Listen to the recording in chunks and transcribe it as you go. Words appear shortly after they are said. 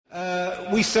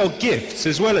We sell gifts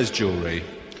as well as jewellery.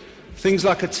 Things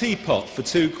like a teapot for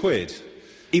 £2.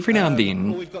 Every now and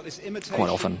then, quite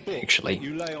often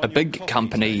actually, a big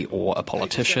company or a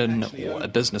politician or a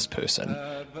business person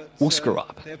will screw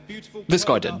up. This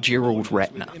guy did, Gerald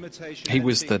Ratner. He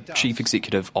was the chief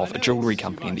executive of a jewellery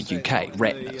company in the UK,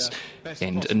 Ratner's,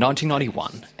 and in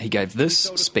 1991 he gave this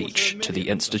speech to the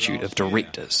Institute of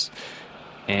Directors.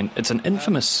 And it's an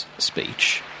infamous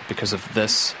speech because of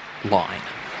this line.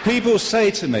 People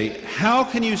say to me, how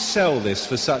can you sell this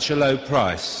for such a low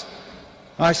price?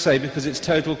 I say because it's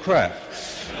total crap.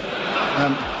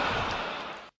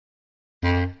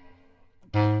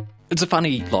 It's a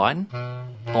funny line.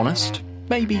 Honest.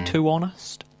 Maybe too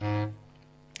honest.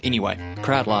 Anyway, the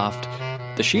crowd laughed.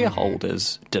 The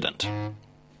shareholders didn't.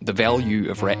 The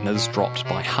value of Ratner's dropped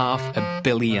by £500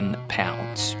 million.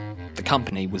 The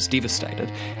company was devastated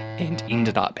and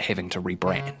ended up having to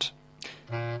rebrand.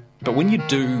 But when you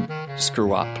do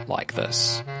screw up like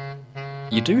this,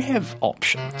 you do have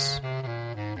options.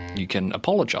 You can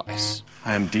apologise.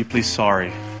 I am deeply sorry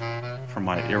for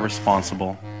my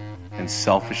irresponsible and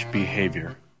selfish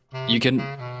behaviour. You can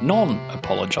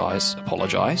non-apologise.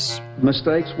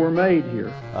 Mistakes were made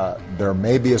here. There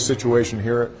may be a situation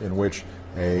here in which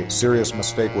a serious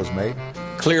mistake was made.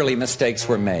 Clearly mistakes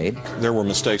were made. There were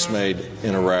mistakes made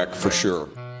in Iraq for sure.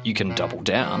 You can double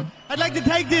down. I'd like to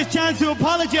take this chance to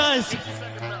apologise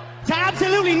to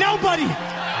absolutely nobody.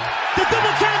 The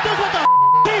double champ does what the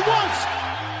he wants.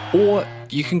 Or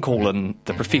you can call in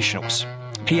the professionals,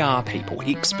 PR people,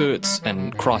 experts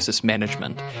in crisis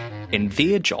management, and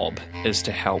their job is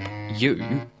to help you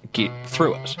get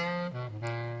through it.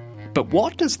 But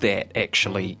what does that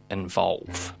actually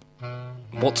involve?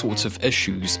 What sorts of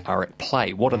issues are at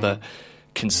play? What are the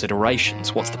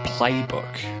considerations? What's the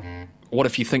playbook? What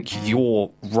if you think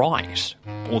you're right,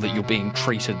 or that you're being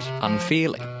treated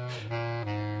unfairly?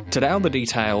 Today on The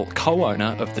Detail,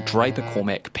 co-owner of the Draper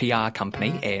Cormack PR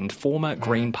company and former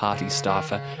Green Party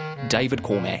staffer David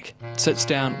Cormack sits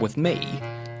down with me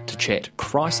to chat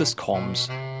Crisis Comms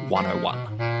 101.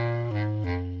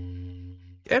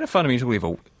 At a fundamental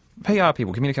level, PR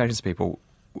people, communications people,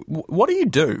 what do you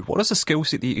do? What is the skill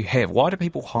set that you have? Why do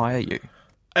people hire you?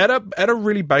 At a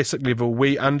really basic level,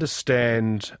 we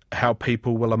understand how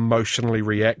people will emotionally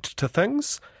react to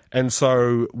things, and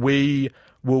so we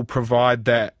will provide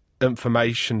that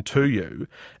information to you.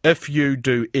 If you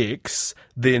do X,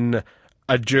 then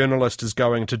a journalist is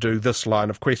going to do this line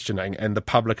of questioning and the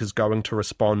public is going to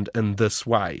respond in this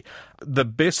way. The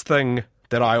best thing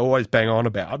that I always bang on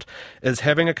about is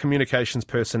having a communications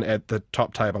person at the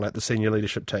top table, at the senior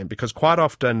leadership team, because quite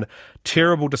often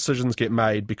terrible decisions get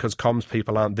made because comms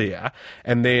people aren't there,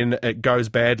 and then it goes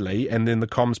badly, and then the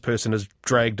comms person is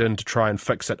dragged in to try and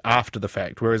fix it after the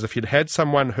fact. Whereas if you'd had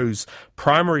someone whose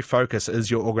primary focus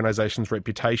is your organisation's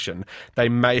reputation, they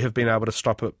may have been able to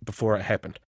stop it before it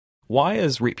happened. Why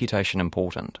is reputation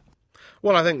important?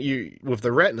 Well, I think with the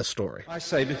Ratner story, I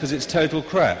say because it's total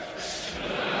crap.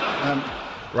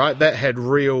 Right, that had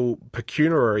real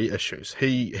pecuniary issues.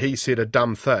 He said a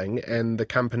dumb thing, and the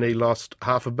company lost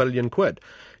 £500 million.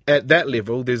 At that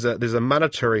level, there's a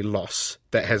monetary loss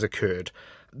that has occurred.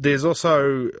 There's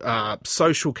also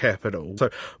social capital. So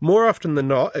more often than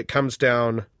not, it comes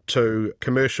down to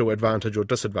commercial advantage or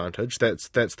disadvantage. That's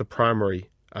the primary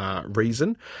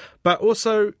reason. But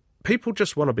also, people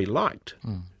just want to be liked.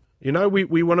 You know,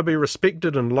 we want to be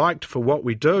respected and liked for what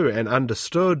we do and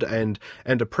understood and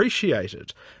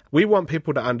appreciated. We want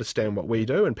people to understand what we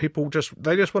do, and people just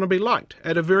want to be liked.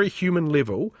 At a very human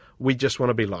level, we just want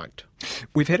to be liked.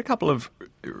 We've had a couple of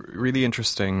really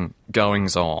interesting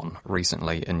goings-on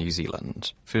recently in New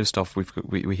Zealand. First off,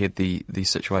 we had the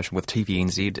situation with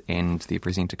TVNZ and their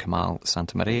presenter Kamal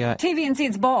Santamaria.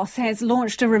 TVNZ's boss has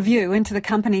launched a review into the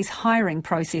company's hiring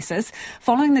processes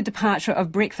following the departure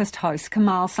of breakfast host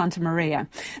Kamal Santamaria.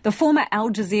 The former Al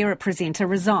Jazeera presenter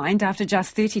resigned after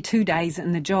just 32 days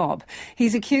in the job.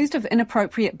 He's accused of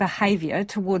inappropriate behaviour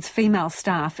towards female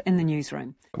staff in the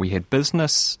newsroom. We had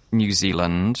Business New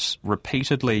Zealand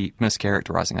repeatedly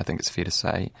mischaracterising, I think it's fair to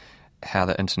say, how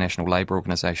the International Labour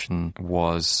Organisation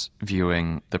was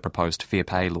viewing the proposed fair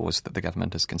pay laws that the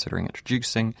government is considering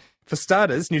introducing. For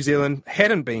starters, New Zealand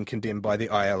hadn't been condemned by the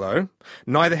ILO,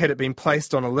 neither had it been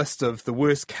placed on a list of the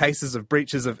worst cases of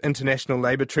breaches of international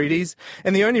labour treaties,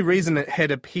 and the only reason it had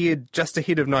appeared just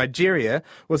ahead of Nigeria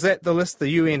was that the list the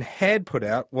UN had put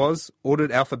out was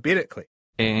ordered alphabetically.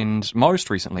 And most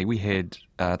recently, we had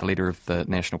the leader of the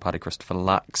National Party, Christopher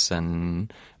Luxon,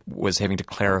 was having to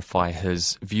clarify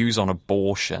his views on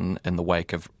abortion in the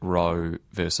wake of Roe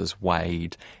versus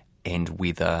Wade and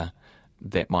whether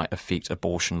that might affect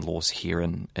abortion laws here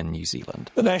in New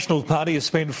Zealand. The National Party has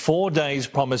spent 4 days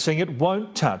promising it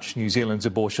won't touch New Zealand's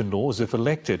abortion laws if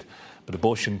elected, but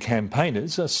abortion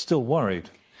campaigners are still worried.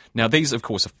 Now, these, of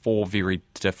course, are 4 very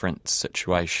different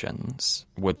situations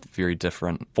with very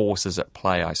different forces at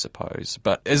play, I suppose.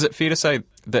 But is it fair to say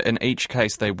that in each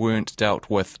case they weren't dealt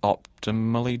with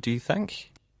optimally, do you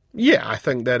think? Yeah, I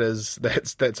think that's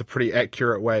a pretty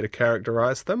accurate way to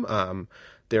characterise them.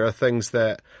 There are things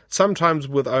that sometimes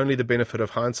with only the benefit of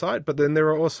hindsight, but then there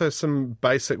are also some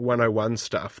basic 101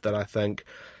 stuff that I think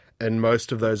in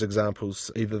most of those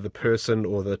examples, either the person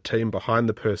or the team behind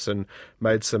the person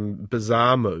made some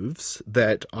bizarre moves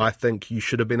that I think you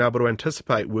should have been able to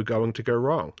anticipate were going to go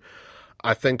wrong.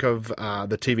 I think of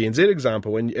the TVNZ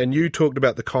example, and you talked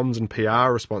about the comms and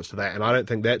PR response to that, and I don't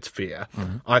think that's fair.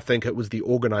 Mm-hmm. I think it was the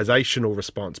organisational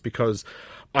response, because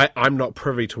I'm not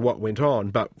privy to what went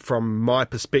on, but from my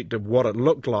perspective, what it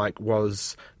looked like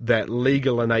was that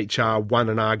legal and HR won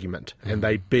an argument, and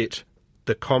they bet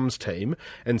the comms team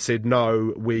and said,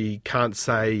 no, we can't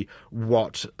say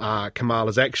what Kamal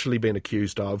has actually been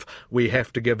accused of. We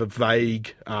have to give a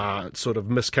vague sort of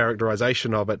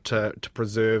mischaracterisation of it to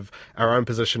preserve our own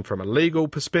position from a legal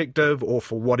perspective or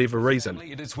for whatever reason.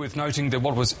 It is worth noting that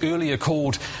what was earlier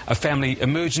called a family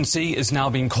emergency is now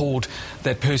being called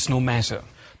that personal matter.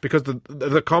 Because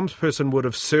the comms person would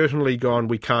have certainly gone,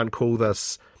 we can't call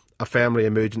this a family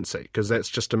emergency, because that's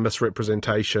just a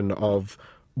misrepresentation of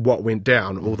what went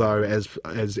down, although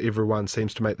as everyone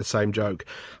seems to make the same joke,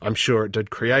 I'm sure it did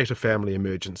create a family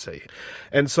emergency.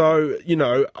 And so,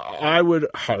 I would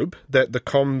hope that the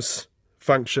comms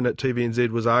function at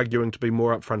TVNZ was arguing to be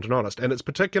more upfront and honest. And it's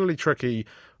particularly tricky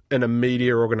in a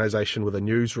media organisation with a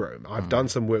newsroom. I've done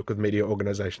some work with media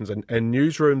organisations, and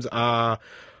newsrooms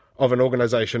of an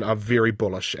organisation are very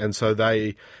bullish, and so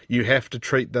you have to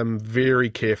treat them very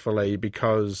carefully,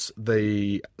 because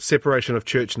the separation of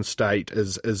church and state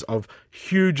is of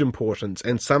huge importance,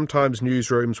 and sometimes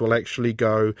newsrooms will actually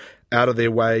go out of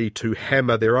their way to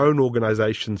hammer their own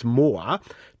organisations more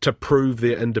to prove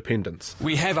their independence.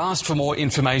 We have asked for more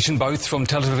information, both from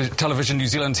Television New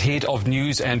Zealand's Head of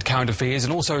News and Current Affairs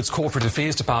and also its Corporate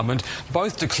Affairs Department,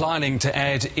 both declining to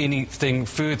add anything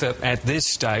further at this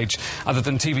stage, other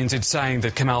than TVNZ saying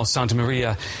that Kamal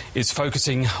Santamaria is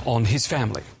focusing on his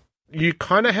family. You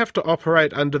kind of have to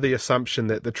operate under the assumption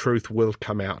that the truth will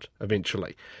come out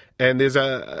eventually. And there's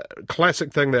a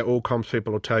classic thing that all comms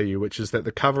people will tell you, which is that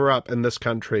the cover-up in this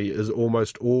country is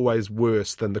almost always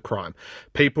worse than the crime.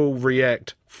 People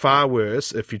react far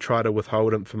worse if you try to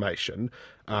withhold information,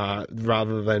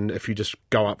 rather than if you just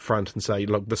go up front and say,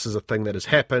 look, this is a thing that has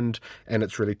happened and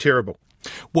it's really terrible.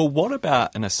 Well, what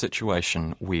about in a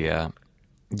situation where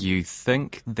you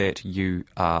think that you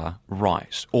are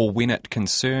right, or when it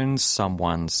concerns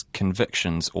someone's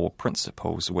convictions or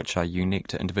principles which are unique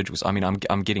to individuals? I mean,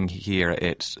 I'm getting here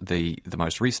at the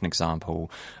most recent example,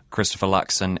 Christopher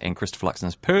Luxon and Christopher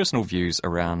Luxon's personal views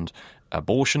around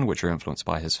abortion, which are influenced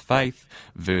by his faith,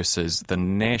 versus the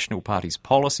National Party's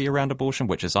policy around abortion,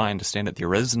 which, as I understand it,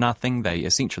 there is nothing. They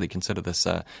essentially consider this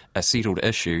a settled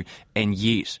issue, and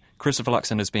yet Christopher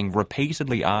Luxon is being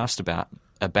repeatedly asked about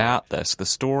this. The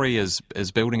story is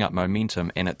building up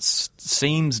momentum, and it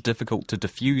seems difficult to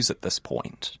diffuse at this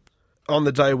point. On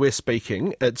the day we're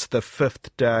speaking, it's the 5th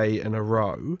day in a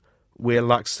row where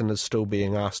Luxon is still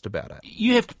being asked about it.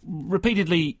 You have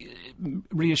repeatedly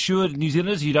reassured New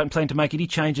Zealanders you don't plan to make any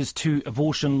changes to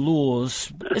abortion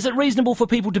laws. Is it reasonable for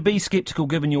people to be sceptical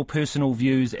given your personal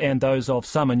views and those of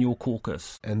some in your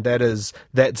caucus? And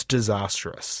that's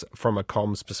disastrous from a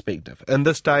comms perspective. In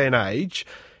this day and age,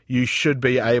 you should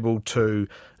be able to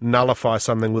nullify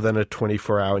something within a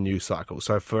 24-hour news cycle.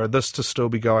 So for this to still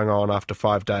be going on after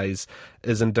 5 days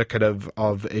is indicative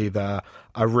of either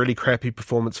a really crappy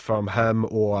performance from him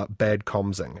or bad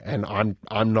commsing. And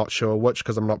I'm not sure which,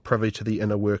 because I'm not privy to the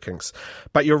inner workings.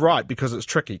 But you're right, because it's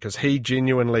tricky, because he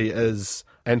genuinely is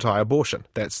anti-abortion.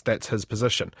 That's his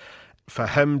position. For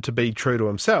him to be true to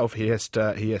himself, he has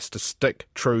to stick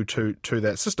true to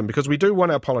that system, because we do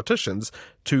want our politicians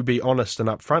to be honest and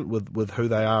upfront with who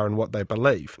they are and what they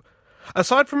believe.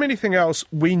 Aside from anything else,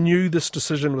 we knew this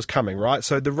decision was coming, right?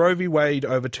 So the Roe v. Wade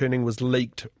overturning was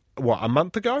leaked, a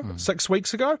month ago? 6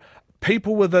 weeks ago?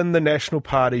 People within the National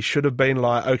Party should have been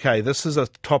like, okay, this is a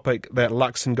topic that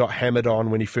Luxon got hammered on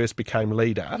when he first became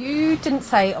leader. You didn't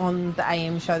say on the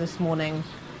AM show this morning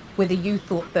whether you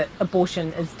thought that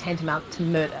abortion is tantamount to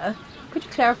murder. Could you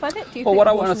clarify that? Do you think what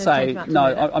I want to say, no,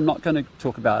 I'm not going to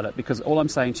talk about it, because all I'm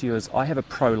saying to you is I have a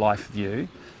pro-life view.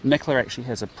 Nicola actually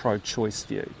has a pro-choice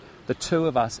view. the two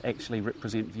of us actually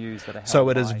represent views that are held So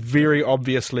it is by... very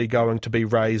obviously going to be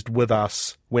raised with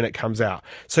us when it comes out.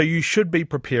 So you should be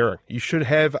preparing. You should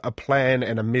have a plan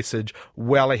and a message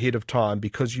well ahead of time,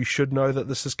 because you should know that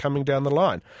this is coming down the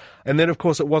line. And then, of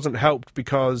course, it wasn't helped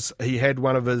because he had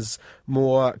one of his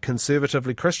more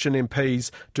conservatively Christian MPs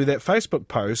do that Facebook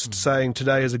post saying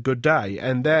today is a good day.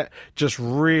 And that just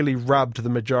really rubbed the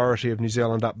majority of New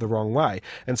Zealand up the wrong way.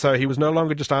 And so he was no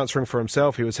longer just answering for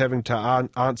himself. He was having to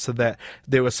answer that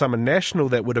there was someone national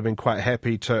that would have been quite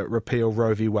happy to repeal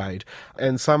Roe v. Wade.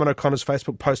 And Simon O'Connor's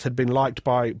Facebook post had been liked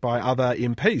by other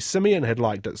MPs. Simeon had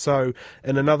liked it. So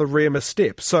in another rare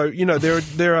misstep. So, you know,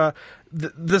 there are...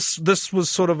 This was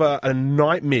sort of a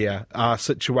nightmare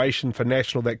situation for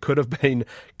National that could have been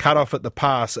cut off at the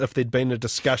pass if there'd been a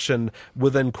discussion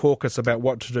within caucus about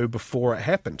what to do before it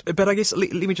happened. But I guess,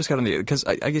 let me just get on there, because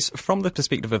I guess from the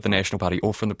perspective of the National Party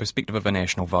or from the perspective of a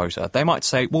national voter, they might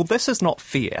say, well, this is not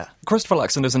fair. Christopher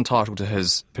Luxon is entitled to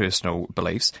his personal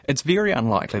beliefs. It's very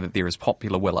unlikely that there is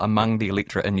popular will among the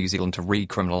electorate in New Zealand to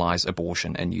recriminalise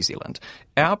abortion in New Zealand.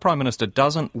 Our Prime Minister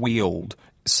doesn't wield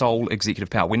sole executive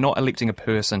power. We're not electing a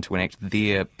person to enact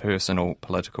their personal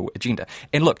political agenda.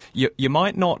 And look, you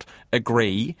might not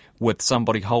agree with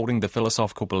somebody holding the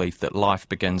philosophical belief that life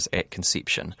begins at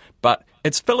conception, but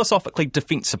it's philosophically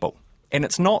defensible. And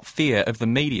it's not fair of the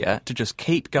media to just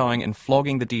keep going and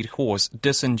flogging the dead horse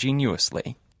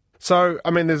disingenuously. So,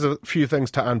 I mean, there's a few things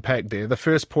to unpack there. The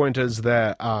first point is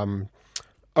that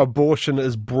abortion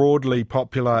is broadly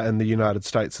popular in the United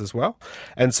States as well.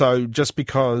 And so just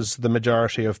because the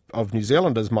majority of New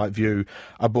Zealanders might view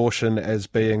abortion as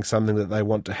being something that they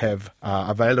want to have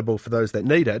available for those that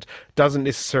need it, doesn't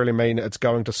necessarily mean it's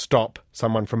going to stop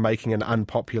someone from making an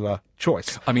unpopular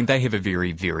choice. I mean, they have a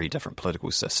very, very different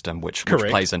political system which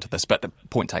plays into this, but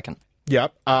point taken.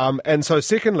 Yep. And so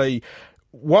secondly,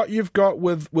 what you've got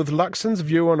with Luxon's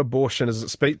view on abortion is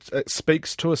it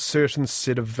speaks to a certain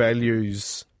set of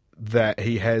values that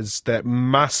he has that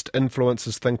must influence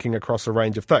his thinking across a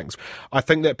range of things. I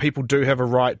think that people do have a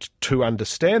right to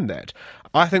understand that.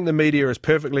 I think the media is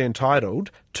perfectly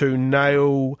entitled to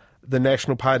nail the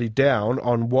National Party down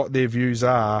on what their views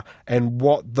are and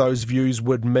what those views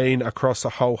would mean across a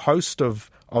whole host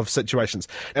of situations.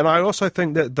 And I also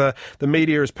think that the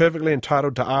media is perfectly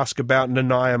entitled to ask about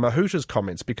Nanaia Mahuta's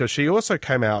comments, because she also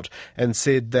came out and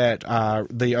said that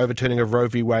the overturning of Roe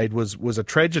v. Wade was a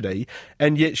tragedy,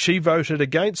 and yet she voted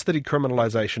against the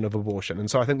decriminalisation of abortion.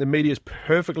 And so I think the media is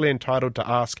perfectly entitled to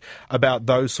ask about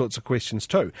those sorts of questions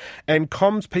too. And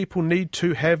comms people need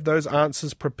to have those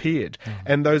answers prepared.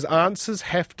 And those answers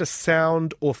have to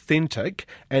sound authentic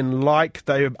and like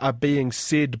they are being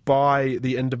said by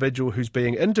the individual who's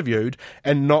being interviewed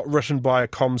and not written by a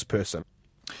comms person.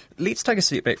 Let's take a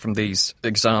step back from these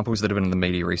examples that have been in the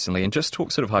media recently and just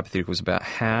talk sort of hypotheticals about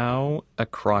how a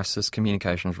crisis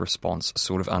communications response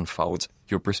sort of unfolds.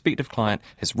 Your prospective client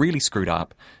has really screwed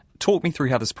up. Talk me through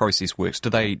how this process works.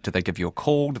 Do they give you a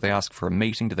call? Do they ask for a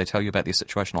meeting? Do they tell you about their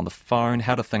situation on the phone?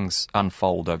 How do things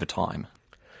unfold over time?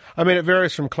 I mean, it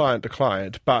varies from client to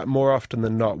client, but more often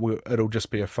than not, it'll just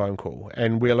be a phone call.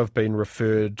 And we'll have been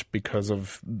referred because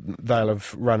they'll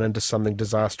have run into something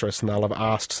disastrous and they'll have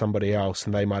asked somebody else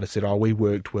and they might have said, oh, we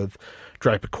worked with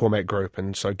Draper Cormack Group,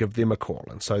 and so give them a call.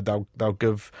 And so they'll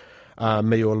give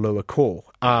me or Lou a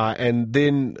call. And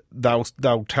then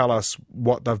they'll tell us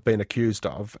what they've been accused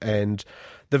of. And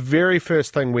the very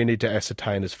first thing we need to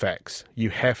ascertain is facts. You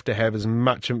have to have as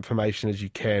much information as you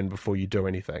can before you do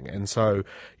anything. And so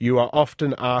you are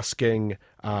often asking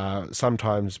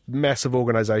sometimes massive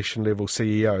organisation level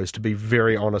CEOs to be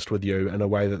very honest with you in a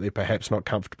way that they're perhaps not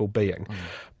comfortable being.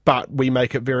 But we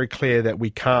make it very clear that we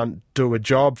can't do a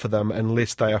job for them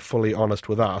unless they are fully honest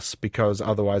with us, because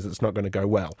otherwise it's not going to go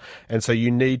well. And so you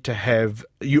need to have...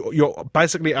 You're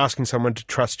basically asking someone to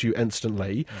trust you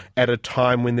instantly at a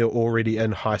time when they're already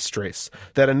in high stress.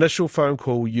 That initial phone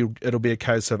call, it'll be a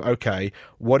case of, okay,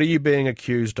 what are you being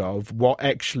accused of? What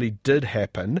actually did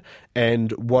happen?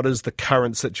 And what is the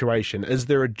current situation? Is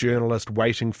there a journalist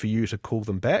waiting for you to call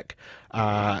them back?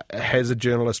 Has a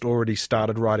journalist already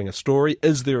started writing a story?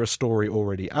 Is there a story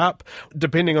already up?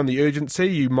 Depending on the urgency,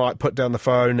 you might put down the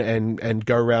phone and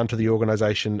go round to the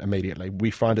organisation immediately.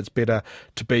 We find it's better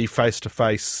to be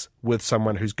face-to-face with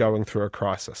someone who's going through a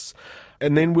crisis.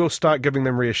 And then we'll start giving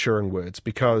them reassuring words,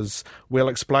 because we'll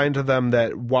explain to them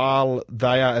that while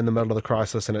they are in the middle of the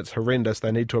crisis and it's horrendous,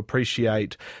 they need to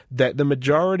appreciate that the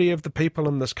majority of the people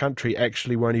in this country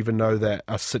actually won't even know that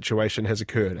a situation has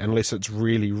occurred unless it's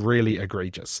really, really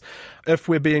egregious. If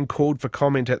we're being called for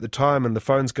comment at the time and the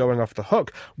phone's going off the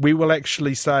hook, we will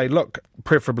actually say, look,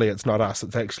 preferably it's not us,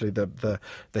 it's actually the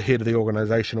head of the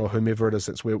organisation or whomever it is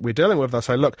that we're dealing with. They'll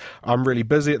say, look, I'm really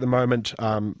busy at the moment,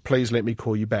 please let me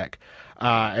call you back.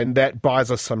 And that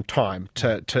buys us some time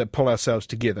to pull ourselves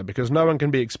together, because no one can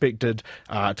be expected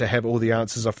to have all the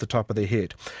answers off the top of their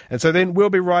head. And so then we'll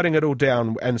be writing it all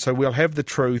down, and so we'll have the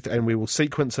truth and we will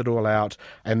sequence it all out,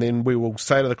 and then we will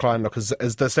say to the client, look,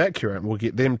 is this accurate? We'll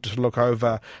get them to look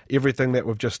over everything that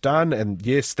we've just done, and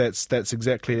yes, that's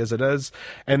exactly as it is.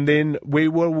 And then we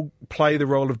will play the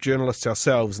role of journalists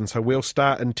ourselves, and so we'll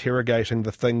start interrogating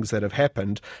the things that have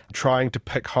happened, trying to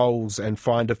pick holes and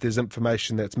find if there's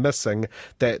information that's missing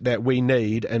that we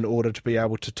need in order to be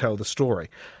able to tell the story.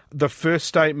 The first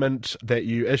statement that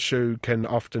you issue can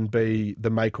often be the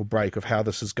make or break of how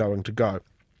this is going to go.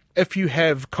 If you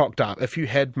have cocked up, if you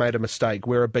had made a mistake,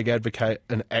 we're a big advocate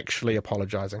in actually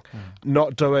apologising.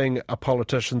 Not doing a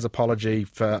politician's apology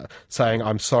for saying,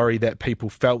 I'm sorry that people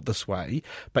felt this way,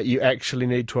 but you actually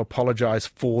need to apologise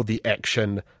for the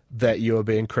action that you are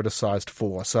being criticised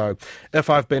for. So if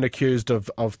I've been accused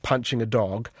of punching a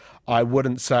dog, I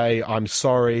wouldn't say I'm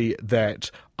sorry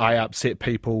that I upset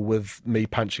people with me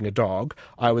punching a dog.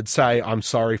 I would say I'm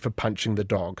sorry for punching the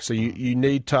dog. So you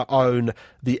need to own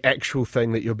the actual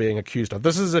thing that you're being accused of.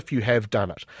 This is if you have done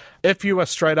it. If you are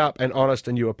straight up and honest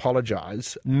and you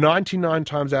apologise, 99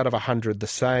 times out of 100 the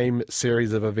same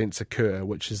series of events occur,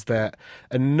 which is that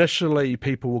initially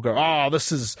people will go, oh,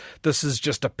 this is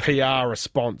just a PR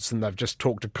response and they've just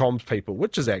talked to comms people,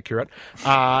 which is accurate.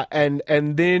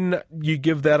 And then you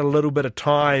give that a little bit of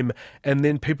time, and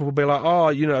then people will be like, oh,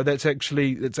 it's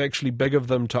actually big of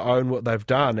them to own what they've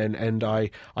done, and I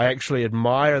actually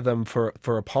admire them for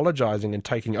apologising and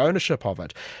taking ownership of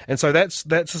it. And so that's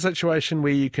a situation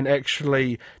where you can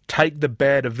actually take the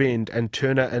bad event and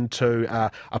turn it into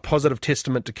a positive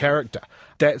testament to character.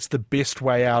 That's the best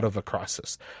way out of a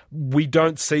crisis. We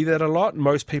don't see that a lot.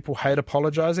 Most people hate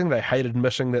apologising. They hate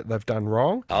admitting that they've done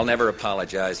wrong. I'll never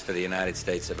apologise for the United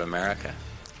States of America.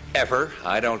 Ever.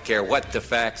 I don't care what the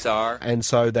facts are. And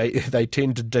so they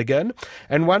tend to dig in.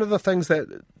 And one of the things that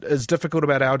is difficult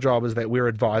about our job is that we're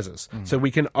advisors. So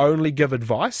we can only give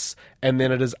advice, and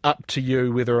then it is up to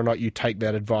you whether or not you take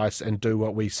that advice and do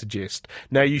what we suggest.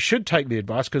 Now, you should take the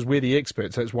advice because we're the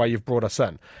experts. That's why you've brought us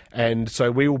in. And so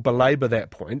we will belabour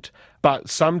that point. But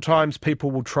sometimes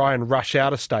people will try and rush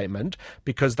out a statement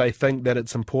because they think that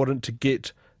it's important to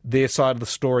get their side of the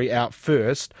story out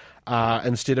first,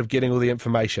 instead of getting all the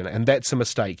information. And that's a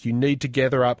mistake. You need to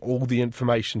gather up all the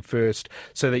information first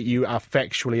so that you are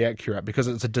factually accurate, because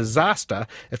it's a disaster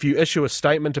if you issue a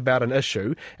statement about an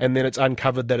issue and then it's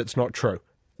uncovered that it's not true.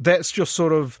 That's just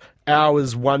sort of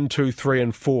hours 1, 2, 3,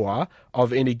 and 4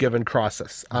 of any given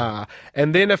crisis.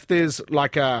 And then if there's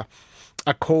like a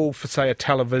call for, say, a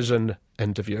television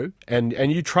interview, and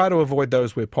you try to avoid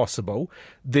those where possible,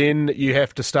 then you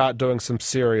have to start doing some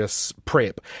serious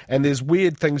prep. And there's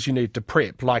weird things you need to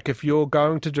prep. Like if you're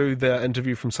going to do the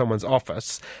interview from someone's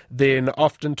office, then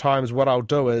oftentimes what I'll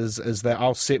do is that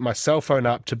I'll set my cell phone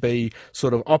up to be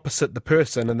sort of opposite the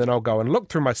person, and then I'll go and look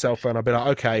through my cell phone. I'll be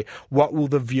like, okay, what will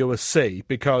the viewer see?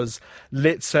 Because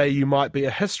let's say you might be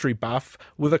a history buff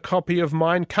with a copy of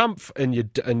Mein Kampf in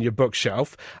your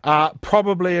bookshelf.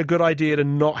 Probably a good idea to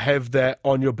not have that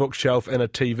on your bookshelf in a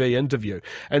TV interview.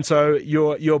 And so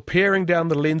you're peering down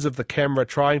the lens of the camera,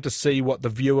 trying to see what the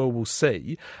viewer will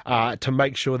see, to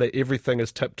make sure that everything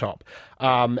is tip-top.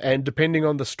 And depending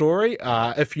on the story,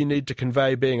 if you need to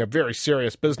convey being a very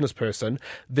serious business person,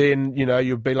 then,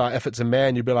 you'll be like, if it's a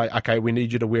man, you'll be like, okay, we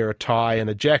need you to wear a tie and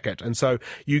a jacket. And so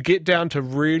you get down to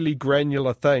really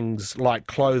granular things like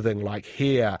clothing, like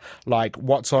hair, like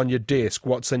what's on your desk,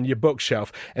 what's in your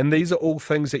bookshelf. And these are all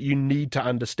things that you need to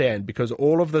understand, because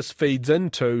all of this feeds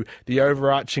into the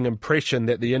overarching impression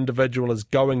that the individual is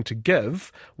going to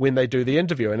give when they do the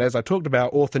interview. And as I talked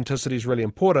about, authenticity is really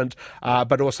important,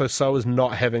 but also so is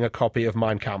not having a copy of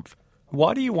Mein Kampf.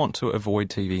 Why do you want to avoid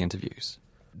TV interviews?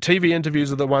 TV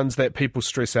interviews are the ones that people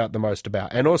stress out the most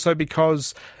about. And also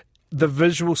because the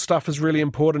visual stuff is really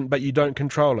important, but you don't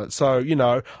control it. So,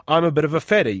 I'm a bit of a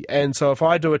fatty, and so if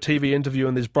I do a TV interview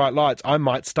and there's bright lights, I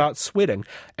might start sweating,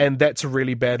 and that's a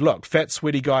really bad look. Fat,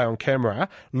 sweaty guy on camera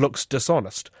looks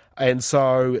dishonest. And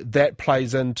so that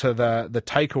plays into the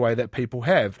takeaway that people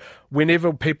have.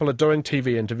 Whenever people are doing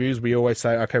TV interviews, we always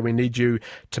say, okay, we need you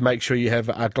to make sure you have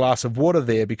a glass of water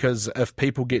there, because if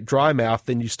people get dry mouth,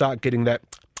 then you start getting that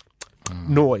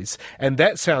noise, and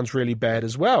that sounds really bad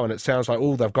as well, and it sounds like,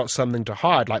 oh, they've got something to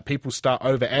hide. Like, people start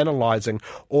over-analysing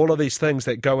all of these things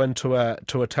that go into a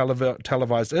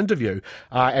televised interview,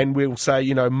 and we'll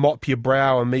say, mop your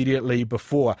brow immediately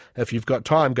before. If you've got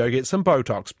time, go get some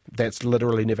Botox. That's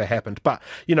literally never happened, but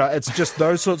it's just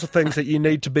those sorts of things that you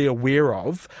need to be aware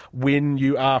of when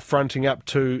you are fronting up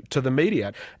to the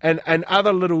media, and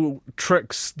other little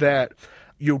tricks that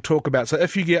you'll talk about. So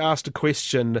if you get asked a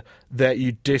question that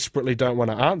you desperately don't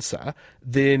want to answer,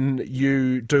 then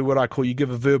you do what I call, you give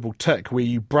a verbal tick, where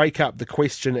you break up the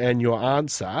question and your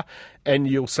answer, and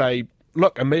you'll say,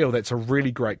 look, Emil, that's a really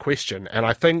great question, and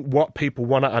I think what people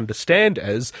want to understand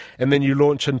is, and then you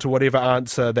launch into whatever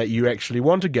answer that you actually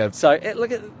want to give. So,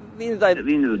 look, at the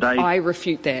end of the day, I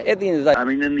refute that. At the end of the day,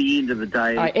 in the end of the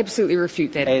day, I absolutely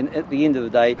refute that. And at the end of the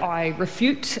day, I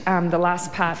refute the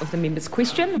last part of the member's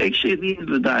question. Actually, at the end of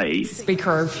the day,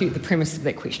 Speaker, I refute the premise of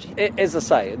that question. As I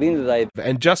say, at the end of the day.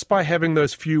 And just by having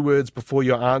those few words before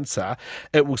your answer,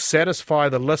 it will satisfy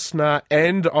the listener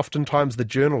and oftentimes the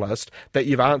journalist that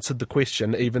you've answered the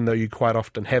question, even though you quite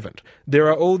often haven't. There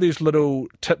are all these little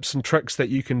tips and tricks that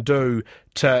you can do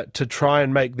to try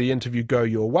and make the interview go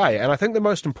your way. And I think the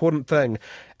most important thing,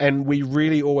 and we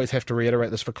really always have to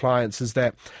reiterate this for clients, is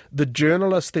that the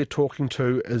journalist they're talking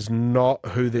to is not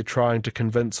who they're trying to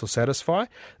convince or satisfy.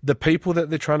 The people that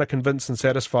they're trying to convince and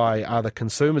satisfy are the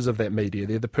consumers of that media.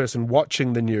 They're the person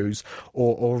watching the news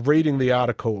or reading the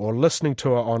article or listening to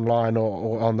it online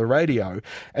or on the radio.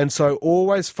 And so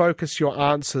always focus your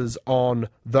answers on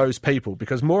those people,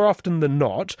 because more often than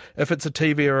not, if it's a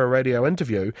TV or a radio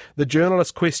interview, the journalist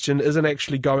question isn't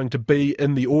actually going to be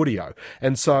in the audio,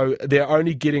 and so they're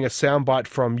only getting a soundbite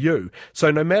from you. So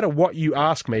no matter what you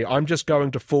ask me, I'm just going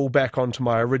to fall back onto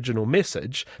my original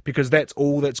message, because that's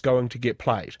all that's going to get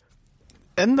played.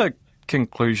 In the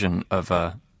conclusion of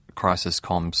a crisis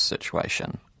comms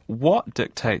situation, what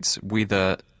dictates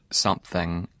whether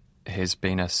something has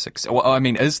been a success? Well, I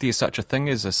mean, is there such a thing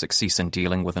as a success in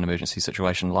dealing with an emergency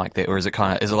situation like that, or is it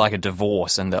like a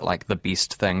divorce, and that like the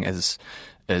best thing is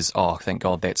oh, thank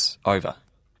God that's over?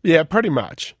 Yeah, pretty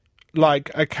much.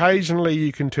 Like, occasionally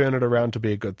you can turn it around to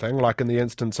be a good thing, like in the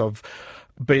instance of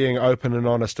being open and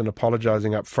honest and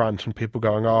apologising up front, and people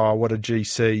going, oh, what a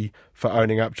GC for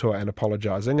owning up to it and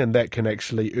apologising, and that can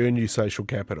actually earn you social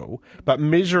capital. But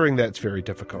measuring that's very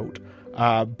difficult.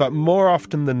 But more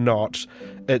often than not,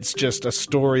 it's just a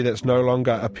story that's no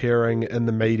longer appearing in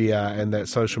the media, and that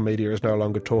social media is no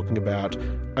longer talking about,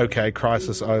 okay,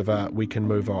 crisis over, we can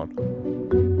move on.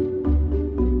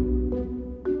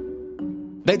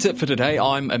 That's it for today.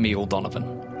 I'm Emil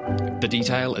Donovan. The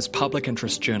Detail is public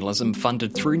interest journalism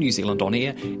funded through New Zealand On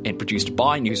Air and produced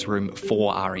by Newsroom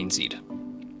for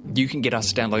RNZ. You can get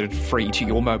us downloaded free to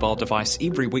your mobile device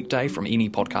every weekday from any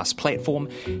podcast platform,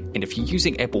 and if you're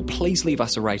using Apple, please leave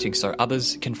us a rating so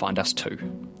others can find us too.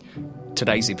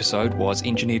 Today's episode was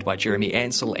engineered by Jeremy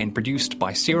Ansell and produced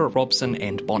by Sarah Robson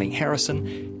and Bonnie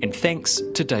Harrison, and thanks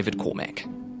to David Cormack.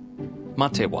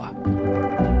 Mā te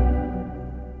wā.